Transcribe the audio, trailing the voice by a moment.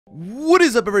What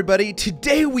is up, everybody?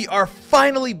 Today we are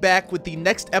finally back with the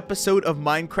next episode of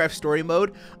Mineccraft Story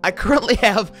Mode. I currently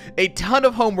have a ton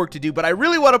of homework to do, but I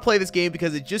really want to play this game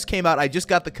because it just came out. I just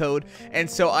got the code, and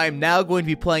so I am now going to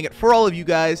be playing it for all of you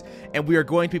guys, and we are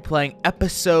going to be playing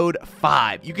episode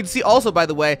 5. You can see also, by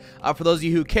the way, for those of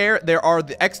you who care, there are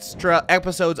the extra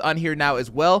episodes on here now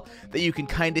as well that you can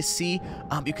kind of see.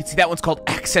 You can see that one's called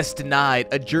Access Denied,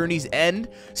 A Journey's End.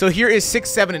 So here is 6,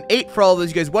 7, and 8 for all of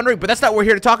those you guys wondering, but that's not what we're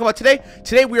here to talk about today.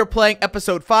 Today we are playing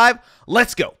episode 5.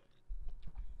 Let's go.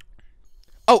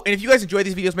 Oh, and if you guys enjoy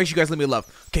these videos, make sure you guys leave me a love.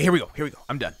 Okay, here we go.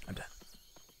 I'm done.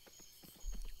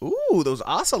 Ooh, those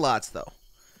ocelots though.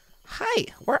 Hi,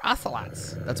 we're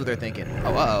ocelots. That's what they're thinking.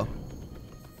 Oh, uh-oh.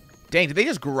 Dang, did they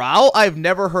just growl? I've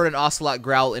never heard an ocelot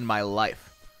growl in my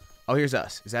life. Oh, here's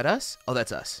us. Is that us? Oh,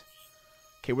 that's us.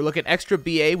 Okay, we're looking extra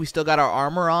BA. We still got our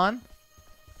armor on.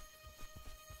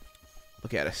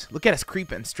 Look at us. Look at us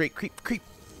creeping. Straight creep.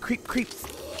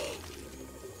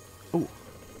 Ooh.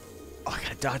 Oh, I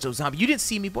gotta dodge those zombies. You didn't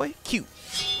see me, boy. Cute.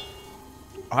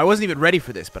 Oh, I wasn't even ready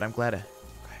for this, but I'm glad okay.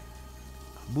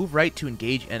 Move right to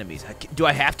engage enemies. Do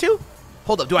I have to?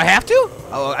 Hold up. Do I have to?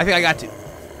 Oh, I think I got to.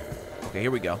 Okay, here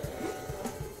we go.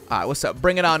 Alright, what's up?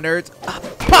 Bring it on, nerds.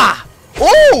 Pa!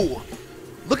 Oh!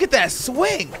 Look at that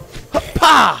swing.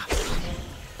 Pa!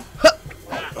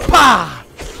 Pa!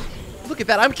 Look at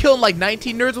that. I'm killing like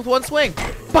 19 nerds with one swing.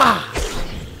 Bah!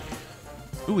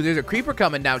 Ooh, there's a creeper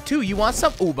coming down too. You want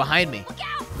some? Ooh, behind me.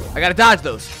 I gotta dodge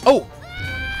those. Oh!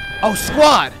 Oh,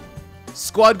 squad!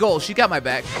 Squad goal. She got my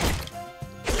back.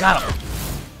 Got him.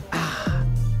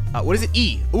 What is it?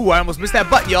 E. Ooh, I almost missed that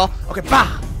button, y'all. Okay,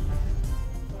 bah!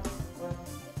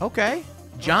 Okay.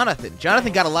 Jonathan.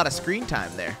 Jonathan got a lot of screen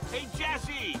time there. Hey,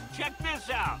 Jesse, check this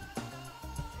out.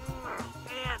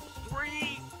 And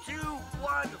 3, 2,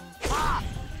 1, pop!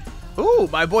 Ooh,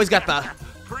 my boy's got the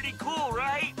Pretty cool,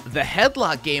 right?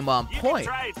 headlock game on point.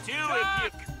 You can try it too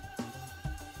if you...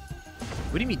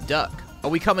 What do you mean duck? Oh,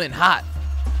 we coming in hot.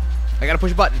 I gotta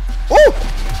push a button. Oh!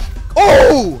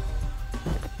 Oh!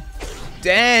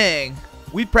 Dang.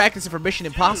 We practicing for Mission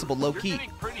Impossible low key. You're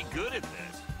getting pretty good at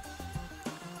this.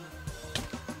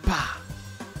 Bah.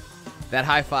 That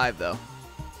high five though.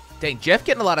 Dang, Jeff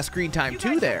getting a lot of screen time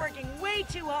too there. You guys are working way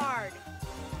too hard.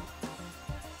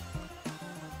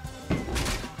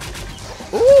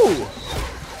 Ooh!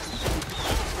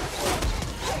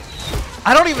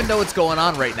 I don't even know what's going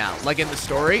on right now, like in the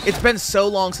story. It's been so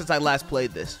long since I last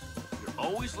played this. You're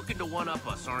always looking to one-up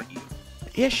us, aren't you?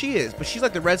 Yeah, she is, but she's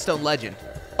like the Redstone legend.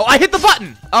 Oh, I hit the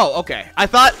button! Oh, okay. I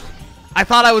thought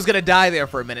I was gonna die there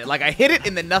for a minute. Like, I hit it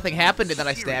and then nothing happened and then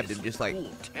I stabbed him, just like,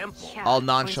 Yeah, all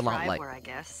nonchalant like. I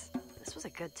guess. This was a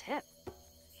good tip.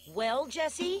 Well,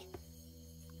 Jesse?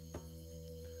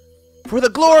 For the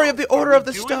glory of the Order of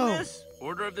the Doing Stone! this?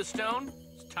 Order of the Stone?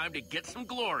 It's time to get some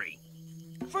glory.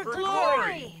 For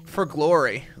glory! For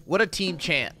glory. What a team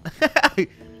chant.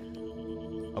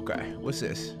 Okay, what's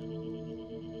this?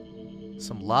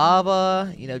 Some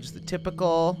lava, you know, just the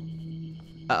typical.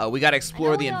 Uh-oh, we gotta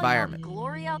explore the environment.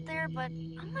 Glory out there, but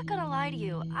I'm not gonna lie to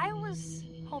you. I was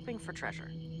hoping for treasure.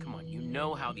 Come on, you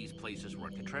know how these places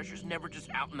work. The treasure's never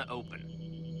just out in the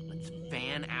open. Let's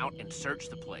fan out and search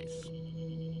the place.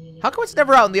 How come it's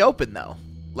never out in the open though?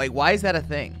 Like, why is that a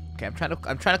thing? Okay, I'm trying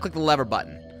to click the lever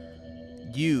button.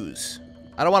 Use.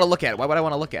 I don't want to look at it. Why would I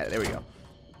want to look at it? There we go.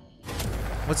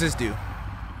 What's this do?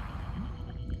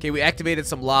 Okay, we activated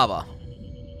some lava,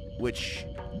 which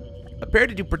appeared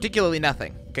to do particularly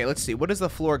nothing. Okay, let's see. What does the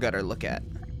floor gutter look at?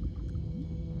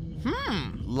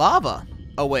 Lava.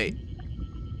 Oh, wait.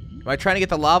 Am I trying to get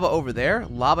the lava over there?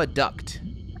 Lava duct.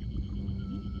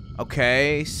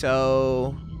 Okay,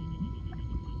 so...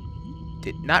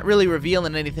 not really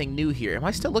revealing anything new here. Am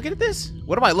I still looking at this?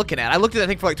 What am I looking at? I looked at that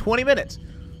thing for like 20 minutes.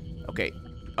 Okay.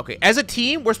 Okay. As a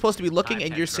team, we're supposed to be looking,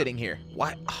 and you're sitting here.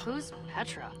 Why? Who's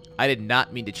Petra? I did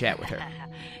not mean to chat with her.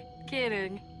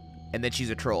 Kidding. And then she's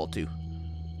a troll, too.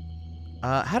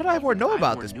 How did Ivor know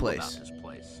about this place?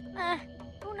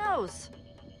 Who knows?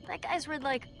 That guy's read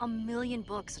like 1,000,000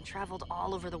 books and traveled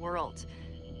all over the world.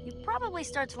 You'd probably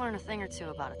start to learn a thing or two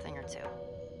about a thing or two.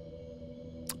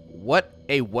 What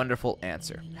a wonderful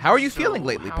answer. How are you feeling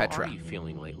lately, Petra? How are you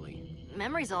feeling lately?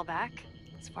 Memory's all back,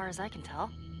 as far as I can tell.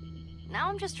 Now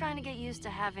I'm just trying to get used to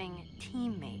having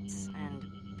teammates and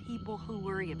people who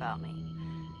worry about me.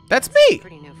 That's It's me!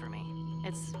 pretty new for me.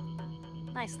 It's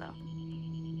nice, though.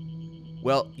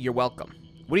 Well, you're welcome.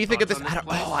 What do you think of this?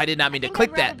 I did not mean to I'd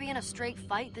click that. rather be in a straight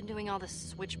fight than doing all this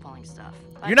switch-pulling stuff.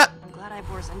 But You're not... I'm glad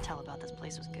Ivor's intel about this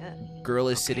place was good. Girl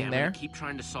is Okay, sitting I'm there. gonna keep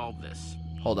trying to solve this.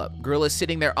 Hold up. Gorilla's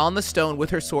sitting there on the stone with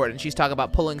her sword, and she's talking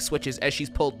about pulling switches as she's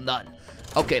pulled none.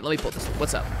 Okay, let me pull this.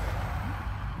 What's up?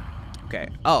 Okay.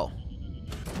 Oh.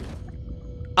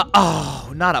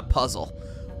 Oh, not a puzzle.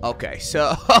 Okay,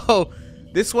 so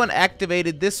this one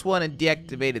activated this one and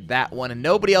deactivated that one, and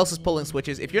nobody else is pulling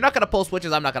switches. If you're not going to pull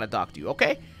switches, I'm not going to talk to you,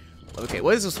 okay? Okay,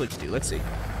 what does the switch do? Let's see.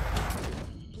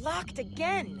 Blocked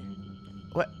again.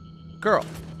 What? Girl.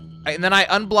 And then I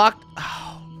unblocked. Oh.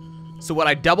 So what,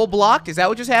 I double blocked? Is that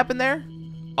what just happened there?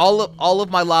 All of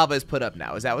my lava is put up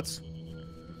now. Is that what's...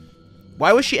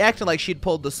 Why was she acting like she'd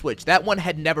pulled the switch? That one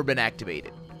had never been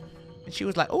activated. And she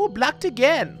was like, oh, blocked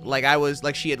again. Like I was,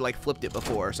 like she had like flipped it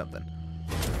before or something.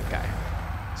 Okay.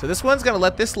 So this one's gonna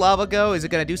let this lava go. Is it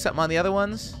gonna do something on the other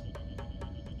ones?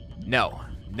 No.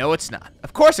 No, it's not.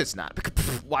 Of course it's not.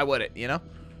 Why would it, you know?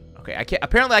 Okay, I can't.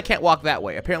 Apparently I can't walk that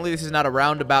way. Apparently this is not a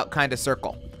roundabout kind of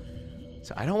circle.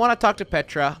 So I don't want to talk to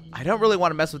Petra. I don't really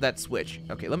want to mess with that switch.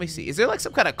 Okay, let me see. Is there like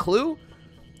some kind of clue?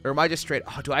 Or am I just straight...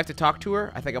 Oh, do I have to talk to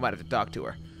her? I think I might have to talk to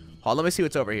her. Hold on, let me see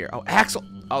what's over here. Oh, Axel.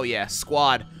 Oh, yeah,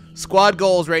 squad. Squad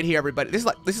goals right here, everybody. This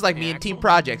is like me and Team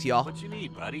Projects, y'all. What you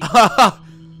need, buddy? The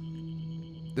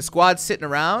squad's sitting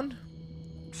around.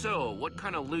 So, what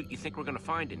kind of loot you think we're gonna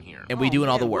find in here? And we doing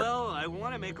all the work. Well, I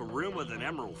want to make a room with an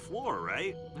emerald floor,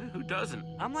 right? Who doesn't?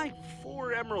 I'm like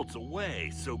 4 emeralds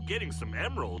away, so getting some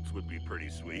emeralds would be pretty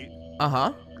sweet.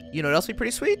 Uh-huh. You know what else would be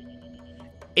pretty sweet?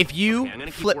 If you Okay, I'm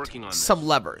gonna keep flipped working on some this.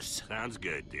 levers. Sounds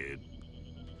good, dude.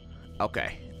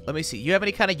 Okay. Let me see. You have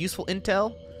any kind of useful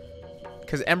intel?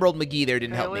 Because Emerald McGee there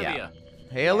didn't Hey, help me Olivia. out.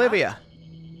 Hey, Olivia.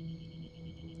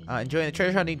 Enjoying the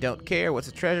treasure hunting? Don't care. What's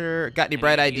the treasure? Got any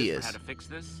bright ideas? For how to fix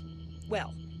this?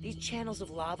 Well, these channels of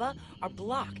lava are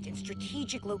blocked in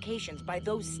strategic locations by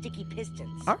those sticky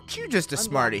pistons. Aren't you just a Unlock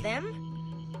smarty? them,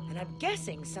 and I'm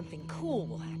guessing something cool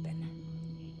will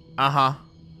happen. Uh-huh.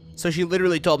 So she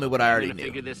literally told me what I already I'm gonna knew.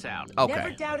 figure this out. Never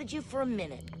Okay. doubted you for a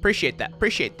minute. Appreciate that.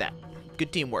 Appreciate that.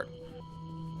 Good teamwork.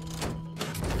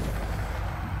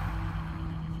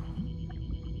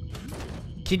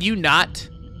 Can you not?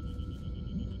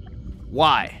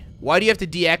 Why? Why do you have to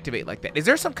deactivate like that? Is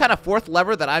there some kind of fourth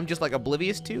lever that I'm just like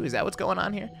oblivious to? Is that what's going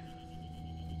on here?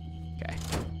 Okay.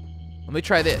 Let me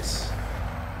try this.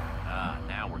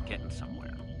 Now we're getting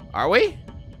somewhere. Are we?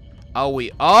 Oh,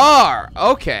 we are.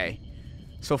 Okay.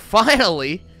 So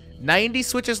finally, 90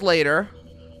 switches later,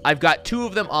 I've got 2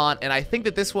 of them on, and I think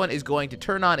that this one is going to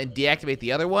turn on and deactivate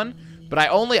the other one, but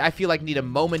I feel like need a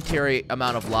momentary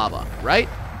amount of lava, right?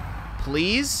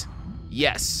 Please?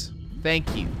 Yes.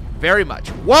 Thank you very much.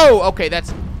 Whoa, okay,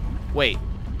 that's... Wait.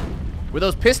 Were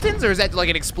those pistons, or is that like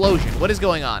an explosion? What is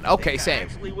going on? Okay, I same.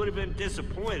 actually would have been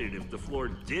disappointed if the floor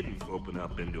didn't open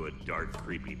up into a dark,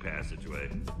 creepy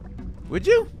passageway. Would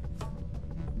you?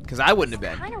 Because I wouldn't have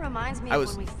been. Kind of reminds me I of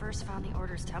was- when we first found the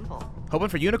Order's temple. Hoping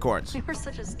for unicorns. We were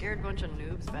such a scared bunch of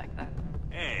noobs back then.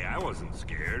 Hey, I wasn't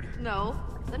scared. No.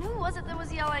 Then who was it that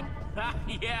was yelling?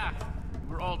 Yeah,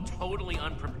 we're all totally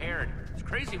unprepared. It's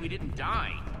crazy we didn't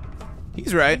die.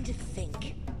 He's right. And to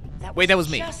think, Wait, that was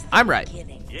me. just the I'm right.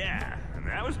 beginning. Yeah, and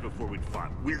that was before we'd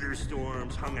fought wither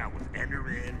storms, hung out with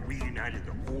Endermen, reunited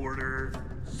the Order.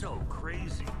 So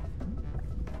crazy.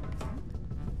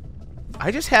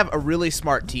 I just have a really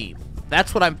smart team.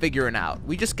 That's what I'm figuring out.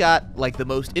 We just got, like, the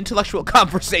most intellectual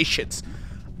conversations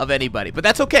of anybody. But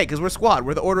that's okay, because we're squad.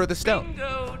 We're the Order of the Stone.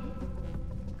 Bingo!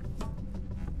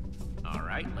 All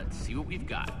right, let's see what we've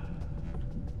got.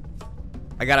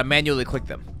 I gotta manually click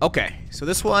them. Okay, so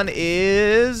this one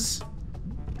is...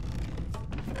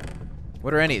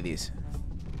 What are any of these?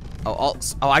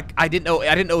 I didn't know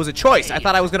it was a choice. I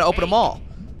thought I was gonna open them all.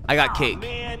 I got cake.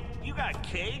 Man, you got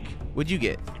cake? What'd you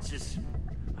get? It's just,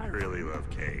 I really love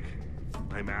cake.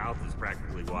 My mouth is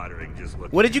practically watering just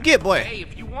looking. What did you get, boy? Hey,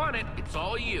 if you want it, it's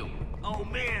all you. Oh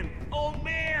man! Oh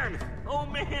man! Oh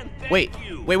man! Thank Wait,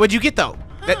 you. wait, what'd you get though?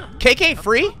 That cake ain't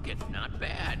free? Not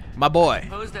bad. My boy.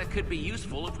 Suppose that could be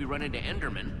useful if we run into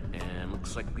Enderman. And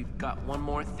looks like we've got one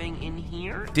more thing in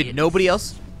here. Did It's- nobody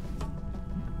else?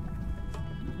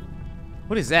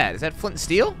 What is that? Is that flint and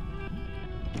steel?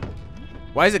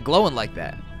 Why is it glowing like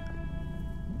that?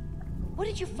 What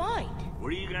did you find? What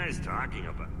are you guys talking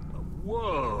about?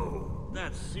 Whoa!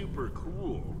 That's super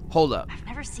cool. Hold up. I've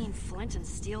never seen flint and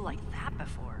steel like that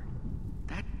before.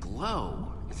 That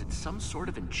glow. Is it some sort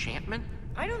of enchantment?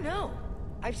 I don't know.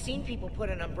 I've seen people put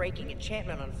an unbreaking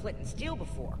enchantment on flint and steel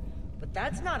before, but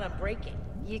that's not unbreaking.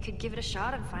 You could give it a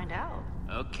shot and find out.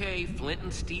 Okay, flint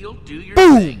and steel, do your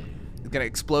Boom! thing. It's gonna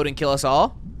explode and kill us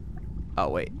all? Oh,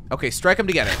 wait. Okay, strike them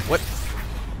together. What?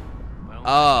 Well,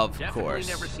 Of definitely course.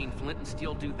 never seen flint and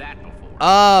steel do that before.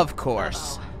 Of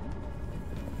course.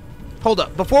 Hold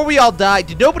up. Before we all die,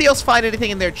 did nobody else find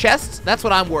anything in their chests? That's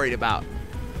what I'm worried about.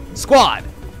 Squad,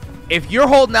 if you're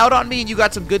holding out on me and you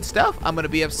got some good stuff, I'm going to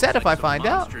be upset if I find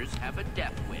out. Monsters have a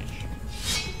death wish.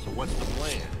 So what's the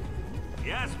plan?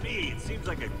 You ask me, it seems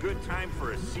like a good time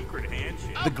for a secret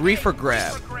handshake. The griefer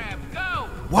grab. Go!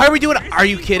 Why are we doing it? Are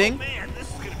you kidding? Man, this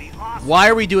is gonna be awesome. Why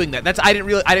are we doing that? I didn't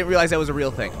realize that was a real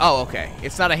thing. Oh, okay.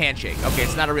 It's not a handshake. Okay,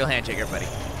 it's not a real handshake, everybody.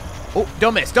 Oh,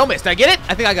 don't miss. Don't miss. Did I get it?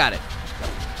 I think I got it.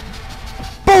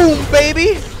 Boom,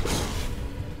 baby.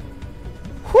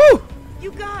 Whew.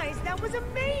 You guys, that was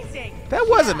amazing. That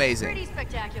was Yeah, amazing. Pretty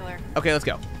spectacular. Okay, let's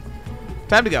go.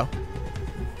 Time to go.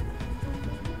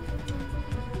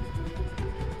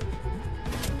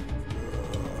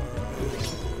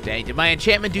 Dang, did my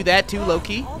enchantment do that too,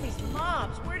 low-key? All these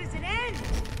mobs, where does it end?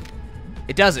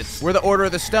 It doesn't. We're the Order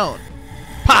of the Stone.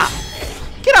 Pa!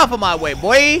 Get off of my way,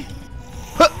 boy!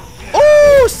 Huh.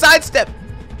 Ooh, sidestep!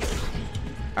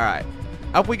 Alright,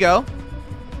 up we go.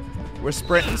 We're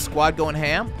sprinting, squad going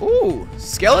ham. Ooh,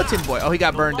 skeleton boy. Oh, he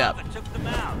got burned up. Took them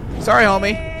out. Sorry,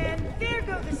 homie. And there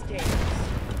go the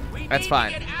stairs. That's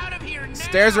fine. Get out of here now.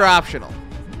 Stairs are optional.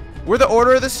 We're the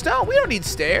Order of the Stone. We don't need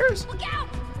stairs. Look out!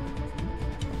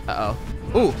 Uh-oh.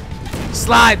 Ooh,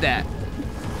 slide that.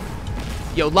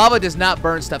 Yo, lava does not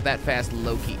burn stuff that fast,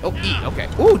 low-key. Oh, E, okay.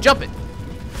 Ooh, jump it.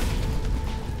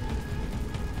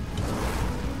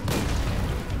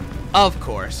 Of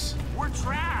course. We're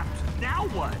trapped. Now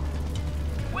what?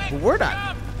 Quick, Well, we're not.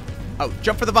 jump. Oh,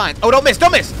 jump for the vines. Oh, don't miss,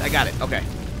 don't miss. I got it, okay.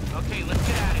 Okay, let's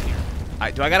get out of here. All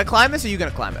right, do I gotta climb this or you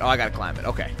gonna climb it? Oh, I gotta climb it,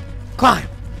 okay. Climb,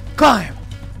 climb,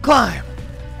 climb.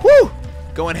 Woo!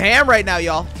 Going ham right now,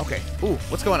 y'all. Okay, ooh,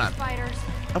 what's going on? Spiders. Of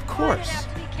Why did it course.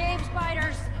 have to be cave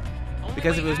spiders? Only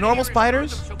Because way if it was out normal of here is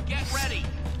spiders- through them, so get ready.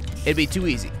 It'd be too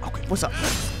easy. Okay, what's up?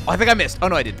 Oh, I think I missed. Oh,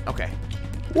 no, I didn't. Okay.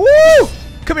 Woo!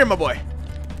 Come here, my boy.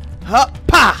 Huh,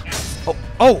 pa!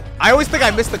 Oh, I always think I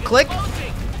missed the click.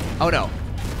 Closing. Oh, no.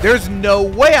 There's no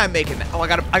way I'm making that. Oh, I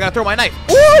gotta throw my knife.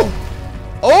 Woo!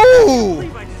 Oh! I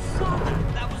believe I just saw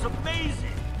that. That was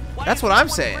amazing. Why That's is what I'm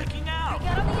everyone saying. freaking out?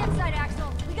 Get on the inside,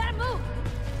 Axel. We gotta move.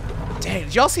 Dang,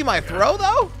 did y'all see my throw,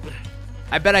 though?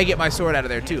 I bet I get my sword out of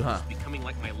there, too, huh? It's becoming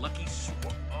like my lucky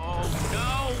sword.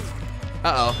 Oh,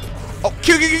 Uh-oh. Oh,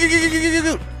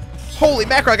 Q. Holy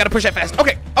mackerel, I gotta push that fast.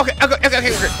 Okay,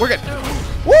 we're good.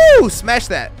 Woo! Smash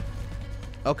that.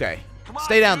 Okay. Come on,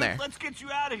 Stay down dude, there. Let's get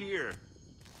you out of here.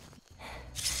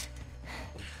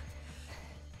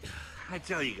 I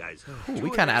tell you guys, Ooh, we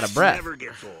doing kinda out of this breath. Never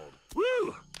gets old.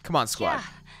 Woo! Come on, squad. Yeah,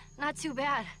 not too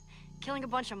bad. Killing a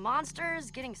bunch of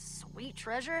monsters, getting sweet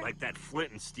treasure. Like that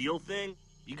flint and steel thing.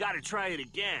 You got to try it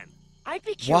again. I'd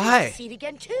be curious Why? to see it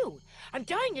again too. I'm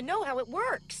dying to know how it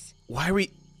works. Why are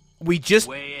we just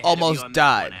Way ahead of almost you on that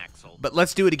died. one, Axel. But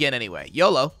let's do it again anyway.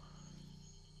 YOLO.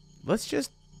 Let's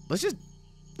just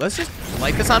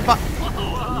light this on fire.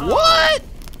 What?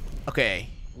 Okay.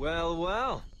 Well,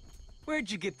 well. Where'd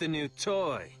you get the new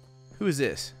toy? Who is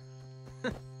this?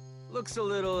 Looks a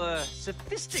little,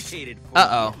 sophisticated for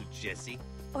Uh-oh. you, Jesse.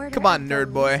 Come on,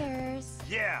 nerd boy.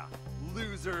 Yeah,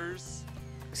 losers.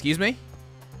 Excuse me?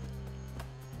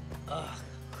 Ugh,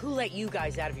 who let you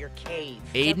guys out of your cave?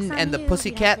 Aiden and the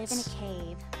Pussycats?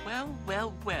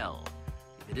 Well.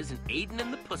 If it isn't Aiden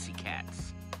and the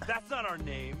Pussycats. That's not our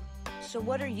name. So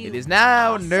what are you It is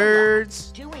now, ocelots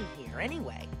nerds. doing here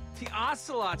anyway? The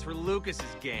Ocelots were Lucas's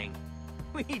gang.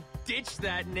 We ditched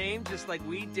that name just like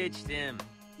we ditched him.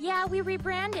 Yeah, we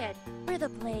rebranded. We're the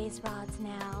Blaze Rods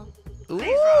now.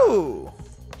 Ooh.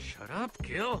 Shut up,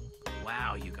 Gil.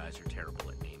 Wow, you guys are terrible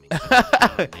at naming.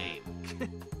 Such a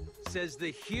name. Says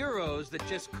the heroes that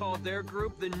just called their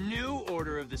group the New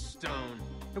Order of the Stone.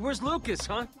 And where's Lucas,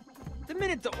 huh? The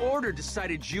minute the Order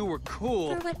decided you were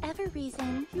cool, For whatever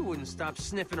reason, he wouldn't stop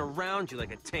sniffing around you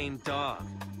like a tame dog.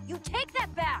 You take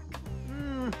that back.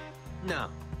 No.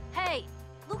 Hey,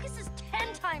 Lucas is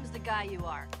 10 times the guy you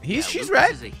are. She's Lucas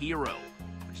right. is a hero,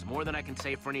 which is more than I can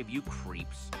say for any of you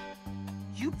creeps.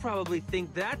 You probably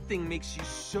think that thing makes you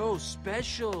so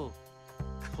special.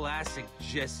 Classic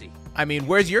Jesse. I mean,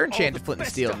 where's your All the enchanted flint and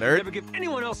best steel, stuff, nerd? Never give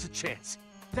anyone else a chance.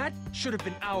 That should have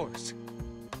been ours.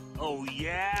 Oh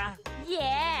yeah?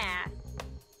 yeah.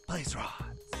 Blaze rods.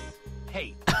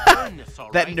 Hey, earn this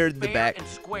all That right? nerd in the Fair back. and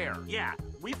square. Yeah,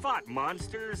 we fought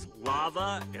monsters,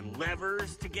 lava, and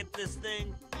levers to get this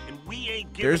thing, and we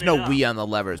ain't giving There's it no up. we on the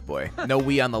levers, boy. No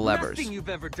we on the levers. Nothing you've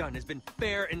ever done has been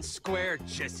fair and square,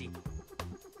 Jesse.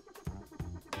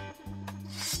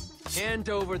 Hand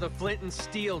over the flint and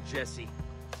steel, Jesse.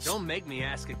 Don't make me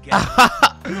ask again.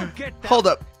 You don't get that. Hold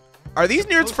up. Are these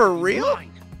nerds Supposed for to be real?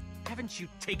 mine. Haven't you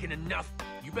taken enough?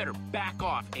 You better back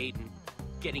off, Aiden.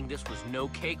 Getting this was no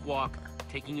cakewalk.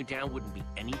 Taking you down wouldn't be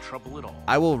any trouble at all.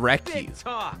 I will wreck you. Big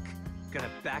talk. Gonna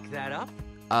back that up?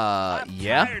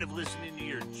 Yeah. Tired of listening to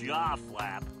your jaw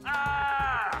flap.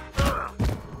 Ah!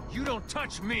 You don't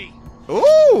touch me.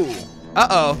 Ooh.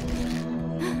 Uh-oh.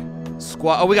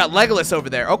 Squad. Oh, we got Legolas over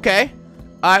there. Okay.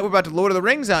 All right, we're about to Lord of the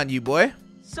Rings on you, boy.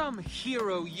 Some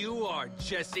hero you are,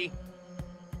 Jesse.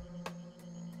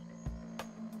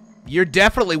 You're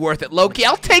definitely worth it, Loki.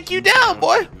 I'll take you down,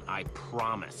 boy. I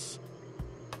promise.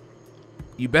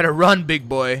 You better run, big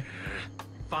boy.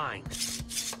 Fine.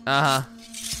 Uh-huh.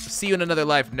 See you in another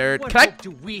life, nerd. What Can I... hope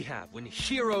do we have when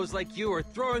heroes like you are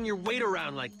throwing your weight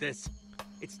around like this?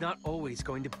 It's not always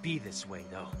going to be this way,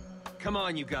 though. Come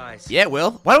on, you guys. Yeah,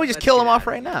 Will. Why don't we just Let's kill get them out off of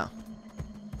right here. now?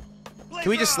 Can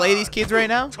we just slay these kids right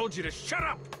now? Told you to shut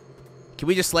up. Can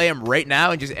we just slay them right now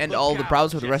and just end all the out,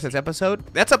 problems with the rest of this episode?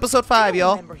 That's episode I 5, don't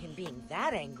y'all. remember him being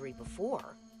that angry before.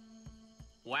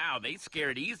 Wow, they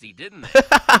scared easy, didn't they?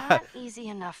 Not easy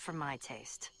enough for my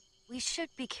taste. We should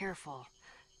be careful.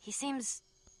 He seems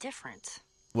different.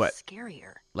 What?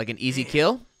 Scarier. Like an easy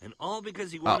kill? And all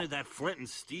because he wanted that flint and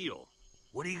steel.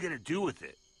 What are you gonna do with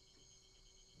it?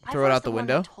 Throw it out the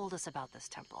window? He told us about this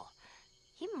temple.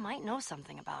 He might know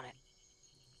something about it.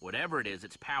 Whatever it is,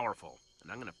 it's powerful,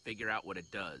 and I'm gonna figure out what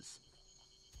it does.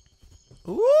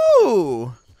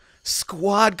 Ooh.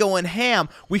 Squad going ham.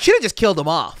 We should have just killed them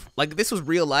off. Like, if this was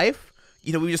real life,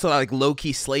 you know, we just thought like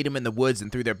low-key slayed them in the woods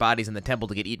and threw their bodies in the temple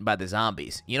to get eaten by the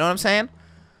zombies. You know what I'm saying?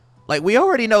 Like, we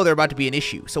already know they're about to be an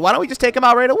issue, so why don't we just take them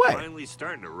out right away? Finally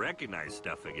starting to recognize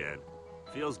stuff again.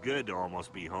 Feels good to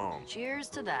almost be home. Cheers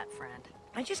to that, friend.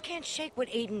 I just can't shake what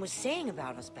Aiden was saying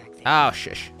about us back there. Oh,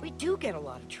 shush. We do get a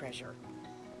lot of treasure.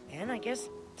 And I guess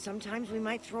sometimes we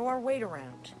might throw our weight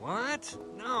around. What?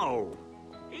 No.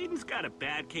 Aiden's got a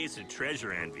bad case of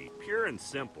treasure envy, pure and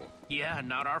simple. Yeah,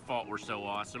 not our fault we're so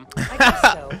awesome. I guess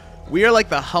so. We are like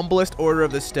the humblest Order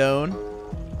of the Stone.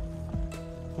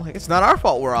 Like, it's not our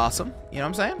fault we're awesome. You know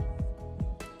what I'm saying?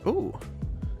 Ooh.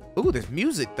 Ooh, there's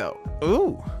music, though.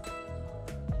 Ooh.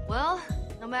 Well,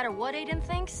 no matter what Aiden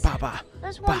thinks, Ba-ba.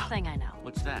 there's one Ba. thing I know.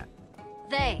 What's that?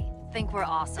 They think we're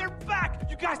awesome. Back!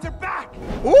 You guys are back!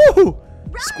 Ooh!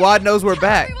 Squad knows we're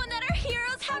back. Everyone that our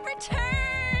heroes have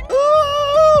returned.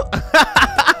 Ooh!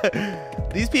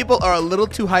 These people are a little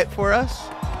too hyped for us.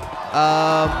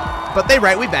 But they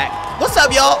right, we back. What's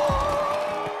up, y'all?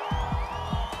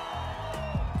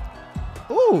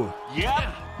 Ooh.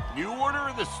 Yeah, New Order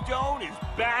of the Stone is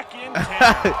back in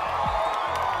town.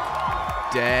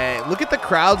 Dang, look at the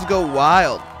crowds go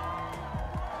wild.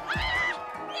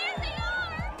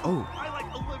 Oh.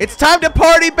 It's time to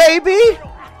party, baby!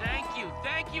 Thank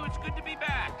you, it's good to be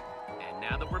back. And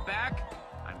now that we're back,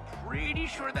 I'm pretty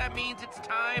sure that means it's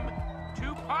time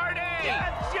to party!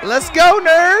 Let's go,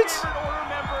 nerds!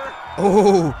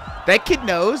 Oh, that kid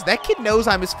knows. That kid knows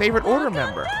I'm his favorite Order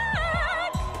member.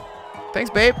 Thanks,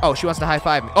 babe. Oh, she wants to high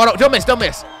five me. Oh, no, don't miss, don't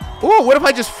miss. Ooh, what if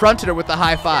I just fronted her with the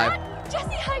high five? Jesse,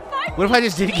 high five. What if I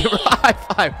just didn't give her a high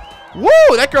five? Woo,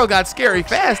 that girl got scary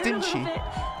fast, didn't she?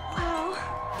 Wow.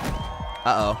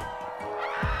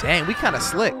 Uh-oh. Dang, we kind of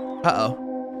slick. Uh-oh.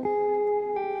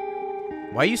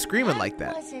 Why are you screaming like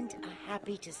that? Wasn't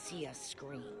happy to see us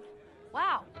scream.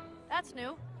 Wow, that's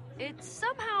new. It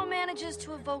somehow manages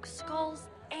to evoke skulls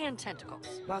and tentacles.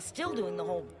 While still doing the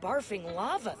whole barfing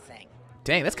lava thing.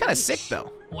 Dang, that's kind of sick,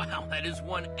 though. Wow, that is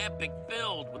one epic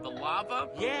build with the lava.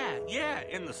 Yeah,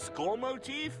 and the skull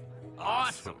motif?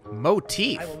 Awesome.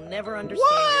 Motif. I will never understand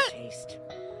What? your taste.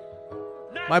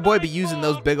 My boy be using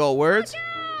those big old words.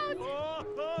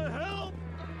 Help!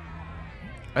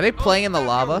 Are they playing in the You're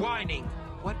lava? whining.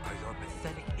 What are your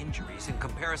pathetic injuries in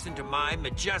comparison to my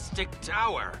majestic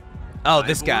tower? Oh,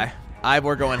 this guy.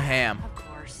 Ivor going ham. Of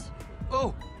course.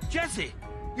 Oh, Jesse,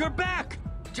 you're back.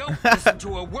 Don't listen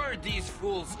to a word these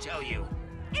fools tell you.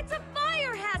 It's a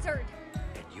fire hazard.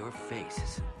 And your face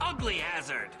is an ugly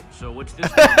hazard. So what's this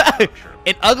picture?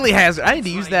 An ugly hazard. I need to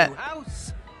use My that. new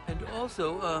house, and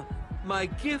also, my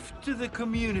gift to the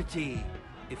community.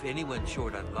 If anyone's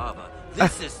short on lava,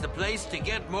 this is the place to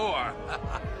get more.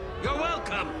 You're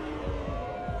welcome.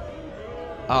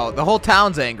 Oh, the whole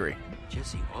town's angry.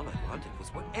 Jesse, all I wanted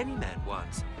was what any man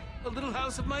wants. A little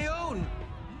house of my own.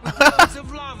 With lots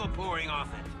of lava pouring off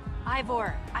it.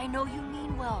 Ivor, I know you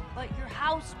mean well, but your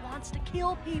house wants to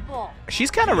kill people.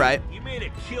 She's kind of right. You made a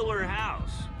killer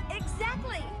house.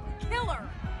 Exactly. Killer.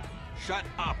 Shut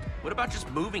up. What about just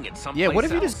moving it someplace Yeah, what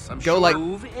if you else? just I'm go sure like...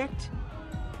 Move it?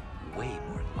 Way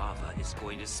more lava is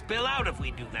going to spill out if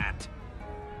we do that.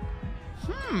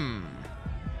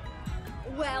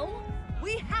 Well,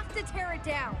 we have to tear it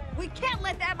down. We can't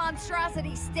let that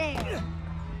monstrosity stand.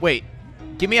 Wait,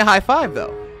 give me a high five,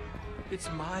 though. It's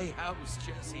my house,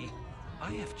 Jesse.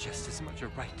 I have just as much a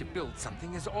right to build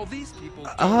something as all these people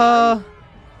do.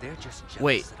 They're just jealous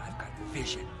Wait. that I've got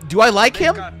vision. Do I like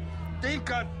him? They've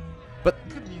got But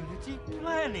community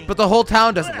planning. the whole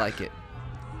town doesn't like it.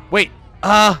 Wait.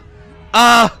 I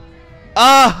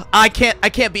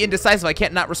can't be indecisive. I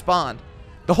can't not respond.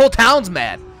 The whole town's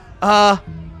mad. Leave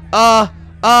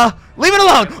it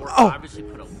alone. We're Oh, obviously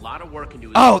put a lot of work into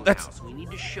his Oh, own that's- house. We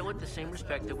need to show it the same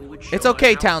respect that we would show it's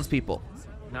okay, a house townspeople.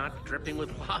 not dripping with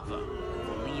lava.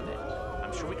 Believe it.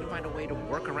 I'm sure we can find a way to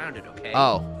work around it, okay?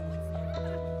 Oh.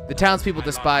 The townspeople My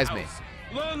despise lava me. house.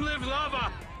 Long live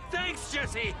lava! Thanks,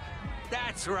 Jesse.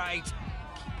 That's right.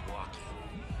 Keep walking.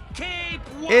 Keep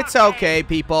walking. It's okay,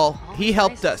 people. Always He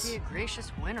helped nice us. to see a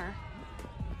gracious winner.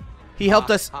 He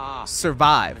helped us I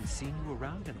survive. haven't seen you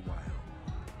around in a while.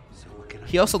 So what can I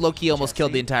He also do, low-key almost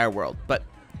killed the Jesse? entire world. But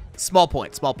small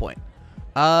point, small point.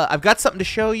 I've got something to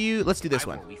show you. Let's do this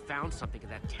Ivor, one. we found something in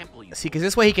that temple you See, because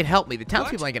this way he can help me. The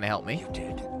townspeople ain't gonna help me. You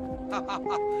did.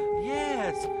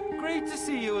 Yes, great to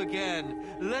see you again.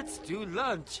 Let's do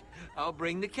lunch. I'll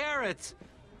bring the carrots.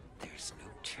 There's no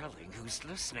telling who's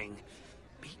listening.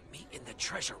 Meet me in the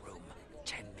treasure room.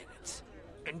 10 minutes.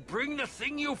 And bring the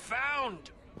thing you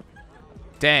found.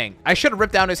 Dang. I should have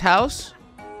ripped down his house.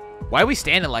 Why are we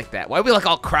standing like that? Why are we like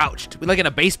all crouched? We like in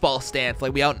a baseball stance,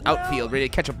 like we out in outfield, ready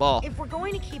to catch a ball. If we're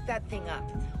going to keep that thing up,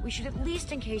 we should at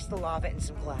least encase the lava in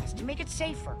some glass to make it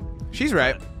safer. She's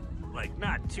right. Like,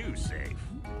 not too safe.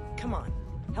 Come on,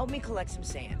 help me collect some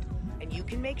sand. And you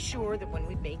can make sure that when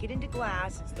we make it into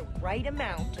glass, it's the right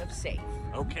amount of safe.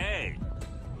 Okay.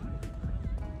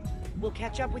 We'll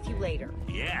catch up with you later.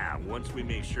 Yeah, once we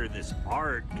make sure this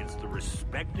art gets the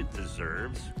respect it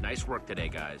deserves. Nice work today,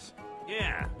 guys.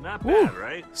 Yeah, not Woo. bad,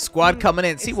 right? Squad coming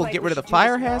in. See, It's we'll like get we rid of the should do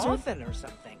fire this more hazard, often or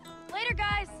something. Later,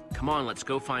 guys. Come on, let's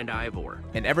go find Ivor.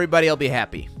 and everybody will be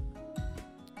happy.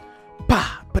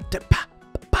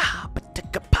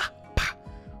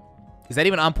 Is that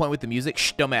even on point with the music?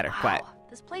 Shh, don't matter. Quiet. Wow,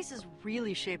 this place is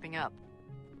really shaping up.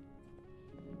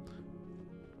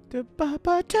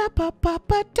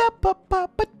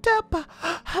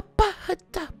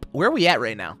 Where are we at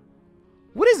right now?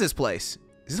 What is this place?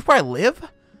 Is this where I live?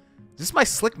 Is this my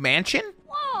slick mansion?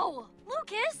 Whoa,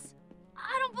 Lucas!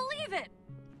 I don't believe it.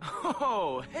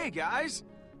 Oh, hey guys!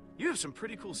 You have some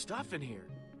pretty cool stuff in here.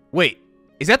 Wait,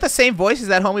 is that the same voice as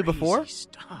that homie before? Crazy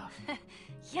stuff.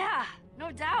 Yeah,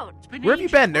 no doubt. It's been Where have you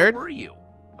ages. been, Where nerd? were you?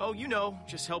 Oh, you know,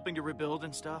 just helping to rebuild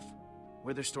and stuff.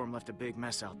 Witherstorm left a big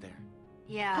mess out there.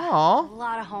 Yeah, Aw. a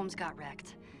lot of homes got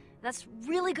wrecked. That's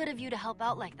really good of you to help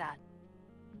out like that.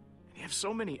 You have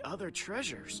so many other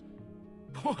treasures.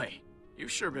 Boy,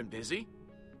 you've sure been busy.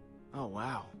 Oh,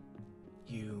 wow.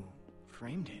 You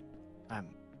framed it.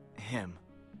 Him.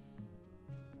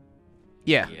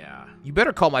 Yeah. Yeah. You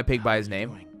better call my pig by his How are you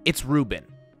name. doing? It's Ruben.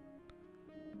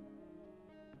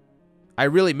 I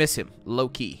really miss him, low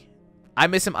key. I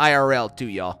miss him IRL too,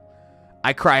 y'all.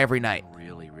 I cry every night.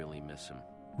 Really, really miss him.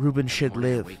 Ruben should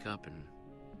Morning I live. wake up and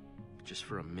just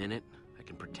for a minute, I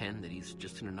can pretend that he's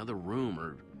just in another room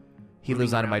or He roaming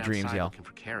lives on in my around dreams, outside y'all. looking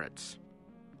for carrots.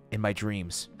 In my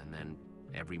dreams. And then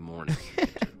every morning, I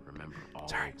get to remember all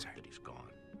Sorry. that he's gone.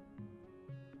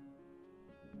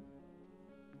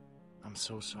 I'm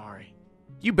so sorry.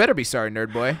 You better be sorry,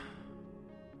 nerd boy.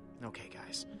 Okay,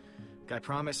 guys. I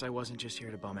promise I wasn't just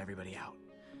here to bum everybody out.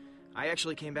 I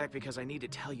actually came back because I need to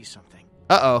tell you something.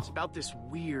 Uh-oh. It's about this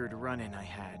weird run-in I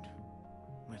had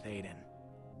with Aiden.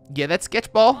 Yeah, that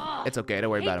sketchball? Oh, It's okay, don't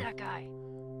worry hate about him. that guy.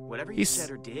 Whatever you He's-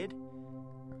 said or did,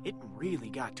 it really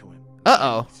got to him.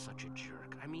 Uh-oh. He's such a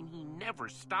jerk. I mean, he never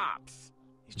stops.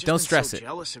 He's just Don't been stress so it.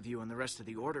 jealous of you and the rest of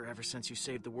the Order ever since you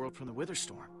saved the world from the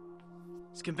Witherstorm.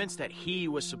 He's convinced that he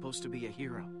was supposed to be a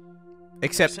hero.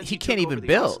 Except Since he took can't over even the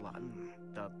build. Ocelot and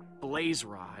the blaze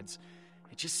rods,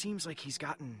 it just seems like he's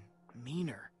gotten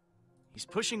meaner. He's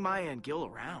pushing Maya and Gil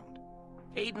around.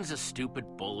 Aiden's a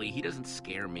stupid bully. He doesn't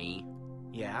scare me.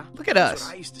 Yeah, Look at that's us.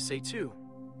 what I used to say too.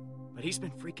 But he's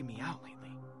been freaking me out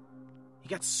lately. He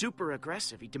got super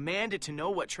aggressive. He demanded to know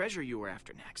what treasure you were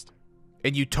after next.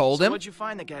 And you told So him? what'd you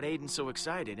find that got Aiden so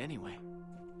excited anyway?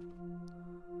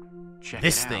 Check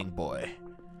This it thing, out. boy.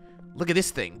 Look at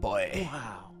this thing, boy.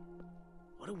 Wow.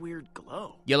 What a weird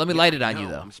glow. Yeah, let me light it on you,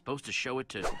 No, though. I'm supposed to show it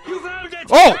to. You found it!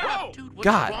 Oh! Dude, what's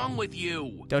God. wrong with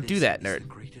you? Don't do This that, is nerd. the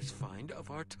greatest find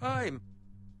of our time.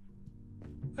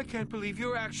 I can't believe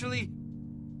you're actually...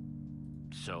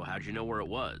 So, how'd you know where it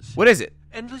was? What is it?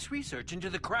 Endless research into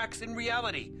the cracks in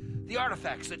reality. The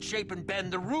artifacts that shape and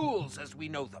bend the rules as we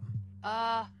know them.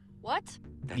 What?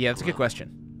 That Yeah, that's a good glow,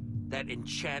 question. That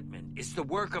enchantment is the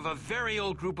work of a very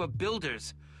old group of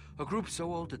builders. A group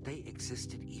so old that they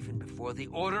existed even before the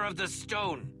Order of the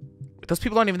Stone. Those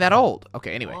people aren't even that old.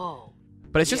 Okay, anyway. Whoa.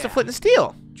 But it's just a Yeah. flint and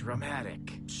steel.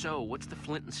 Dramatic. So, what's the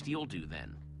flint and steel do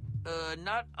then?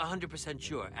 Not 100%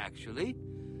 sure, actually.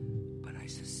 But I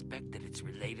suspect that it's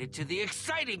related to the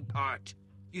exciting part.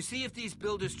 You see, if these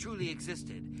builders truly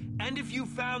existed, and if you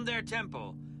found their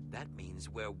temple, that means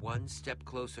we're one step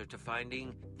closer to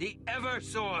finding the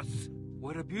Eversource.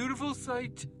 What a beautiful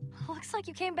sight. Looks like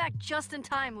you came back just in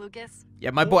time, Lucas. Yeah,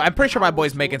 my boy. I'm pretty sure my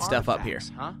boy's making stuff up here.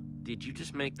 Artifacts, huh? Did you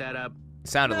just make that up?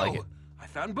 Sounded No, like it. I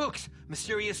found books,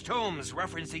 mysterious tomes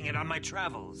referencing it on my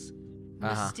travels.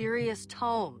 Mysterious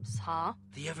tomes, huh?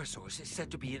 The Eversource is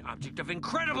said to be an object of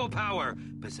incredible power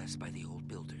possessed by the old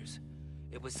builders.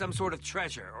 It was some sort of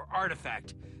treasure or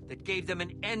artifact that gave them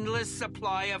an endless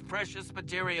supply of precious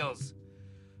materials.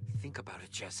 Think about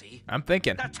it, Jesse. I'm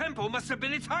thinking. That temple must have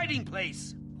been its hiding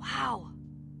place. Wow.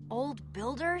 Old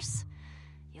builders?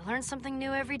 You learn something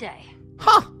new every day.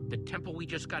 Huh. The temple we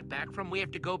just got back from, we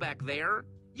have to go back there?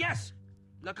 Yes!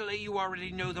 Luckily, you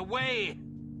already know the way.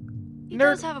 He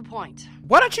Nerd. does have a point.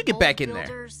 Why don't you get Old back in there?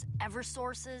 builders,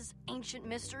 Eversources, ancient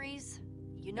mysteries.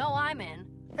 You know I'm in.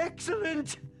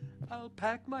 Excellent! I'll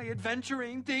pack my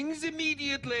adventuring things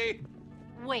immediately.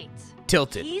 Wait.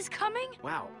 Tilted. He's coming?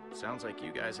 Wow, sounds like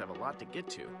you guys have a lot to get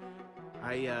to.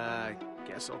 I,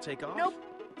 guess I'll take off? Nope.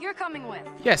 You're coming with.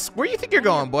 Yes, where do you think you're Only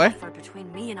a going, boy? buffer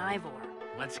between me and Ivor.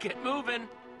 Let's get moving.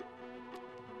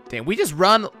 Damn, we just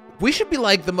run. We should be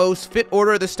like the most fit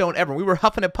Order of the Stone ever. We were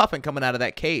huffing and puffing coming out of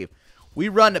that cave. We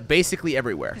run basically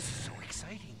everywhere. This is so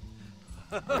exciting.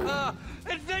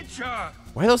 Adventure!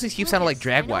 Why do those things keep sounding like Lucas,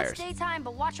 drag I know wires? it's daytime,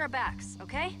 but watch our backs,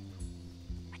 okay?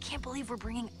 I can't believe we're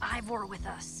bringing Ivor with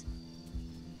us.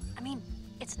 I mean,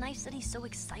 it's nice that he's so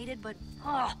excited, but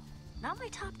not my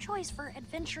top choice for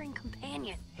adventuring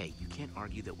companion. Hey, you can't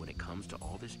argue that when it comes to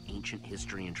all this ancient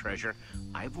history and treasure,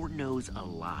 Ivor knows a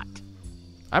lot.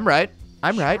 I'm right.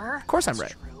 I'm right. Sure, Of course I'm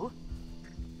that's right. True.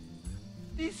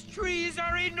 These trees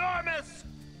are enormous!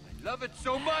 I love it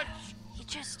so much! He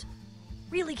just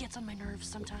really gets on my nerves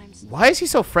sometimes. Why is he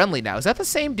so friendly now? Is that the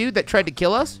same dude that tried to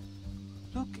kill us?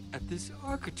 Look at this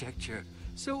architecture.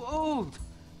 So old.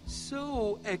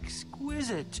 So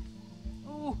exquisite.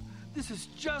 Oh, this is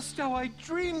just how I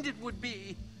dreamed it would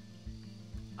be.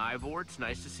 Ivor, it's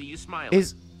nice to see you smiling.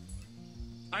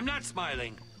 I'm not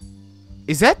smiling.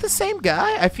 Is that the same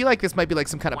guy? I feel like this might be like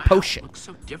some kind of Wow, potion. looks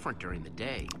so different during the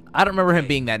day. I don't remember him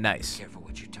being that nice. Careful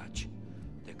what you touch.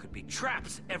 There could be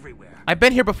traps everywhere. I've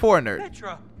been here before, nerd.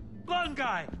 Petra, blonde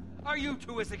guy, are you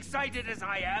two as excited as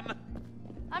I am?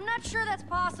 I'm not sure that's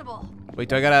possible. Wait,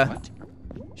 do I gotta...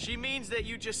 She means that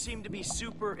you just seem to be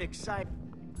super excited.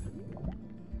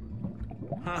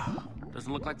 Huh.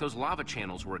 Doesn't look like those lava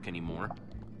channels work anymore.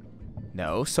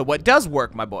 No, so what does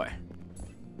work, my boy?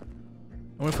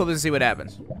 I'm gonna flip this and see what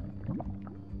happens.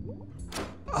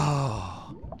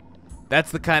 Oh. That's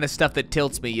the kind of stuff that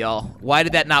tilts me, y'all. Why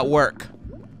did that not work?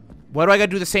 Why do I gotta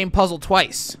do the same puzzle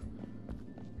twice?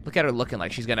 Look at her looking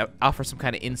like she's gonna offer some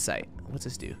kind of insight. What's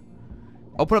this do?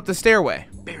 Open up the stairway.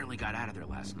 Barely got out of there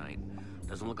last night.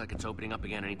 Doesn't look like it's opening up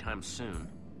again anytime soon.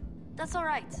 That's all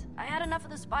right. I had enough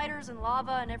of the spiders and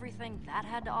lava and everything that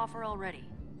had to offer already.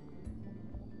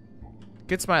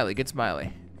 Good smiley, good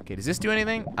smiley. Okay, does this do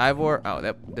anything? Ivor? Oh,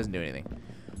 that doesn't do anything.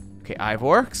 Okay,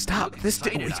 Ivor, stop. Look This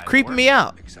excited, he's Ivor. creeping me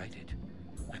out. Excited.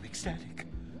 I'm ecstatic.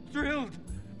 Thrilled.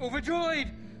 Overjoyed.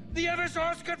 The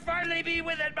Eversource could finally be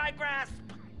within my grasp.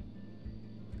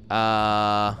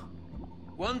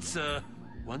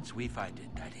 Once we find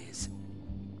it, that is.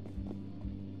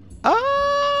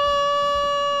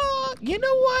 You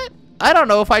know what? I don't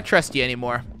know if I trust you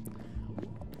anymore.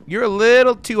 You're a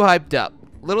little too hyped up.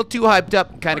 A little too hyped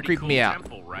up and kind of Pretty creeping cool me out.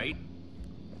 temple, right?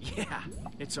 Yeah,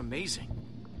 it's amazing.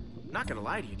 Not gonna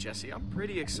lie to you, Jesse, I'm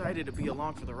pretty excited to be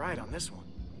along for the ride on this one.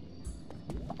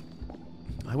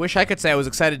 I wish I could say I was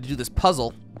excited to do this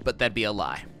puzzle, but that'd be a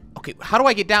lie. Okay, how do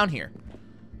I get down here?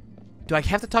 Do I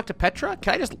have to talk to Petra?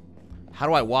 Can I just... How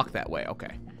do I walk that way?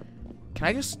 Okay. Can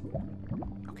I just...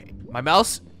 Okay, my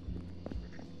mouse...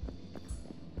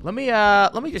 Let me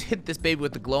just hit this baby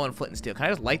with the glowing flint and steel. Can I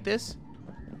just light this?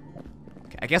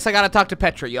 Okay, I guess I gotta talk to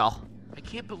Petra, y'all. I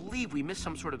can't believe we missed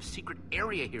some sort of secret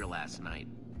area here last night.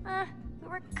 We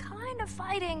were kind of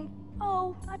fighting,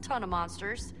 a ton of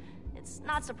monsters. It's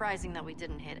not surprising that we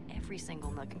didn't hit every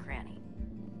single nook and cranny.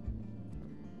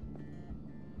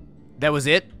 That was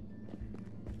it?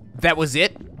 That was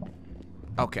it?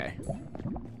 Okay.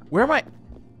 Where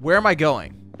am I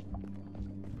going?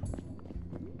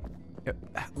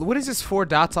 What is this 4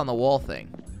 dots on the wall thing?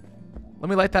 Let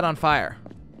me light that on fire.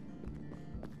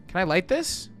 Can I light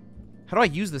this? How do I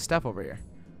use this stuff over here?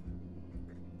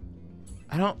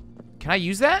 I don't... Can I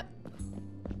use that?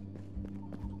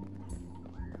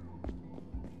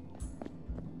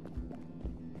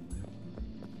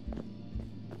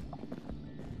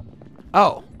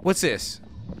 Oh, what's this?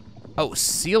 Oh,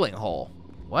 ceiling hole.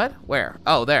 What? Where?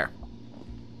 Oh, there.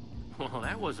 Well,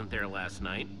 that wasn't there last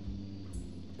night.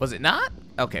 Was it not?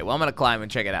 Okay, well, I'm gonna climb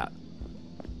and check it out.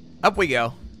 Up we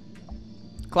go.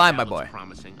 Climb, my That boy. looks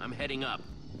promising. I'm heading up.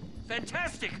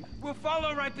 Fantastic! We'll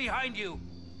follow right behind you.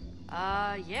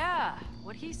 Yeah.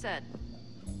 What he said.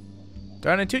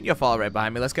 Darn and Toot, you'll fall right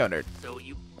behind me. Let's go, nerd. So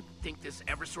you think this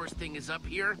Eversource thing is up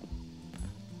here?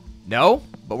 No,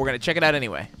 but we're gonna check it out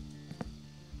anyway.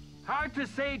 Hard to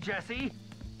say, Jesse.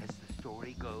 As the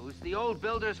story goes, the old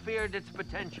builders feared its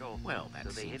potential. Well, that so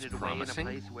they seems hid it promising.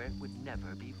 away in a place where it would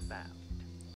never be found.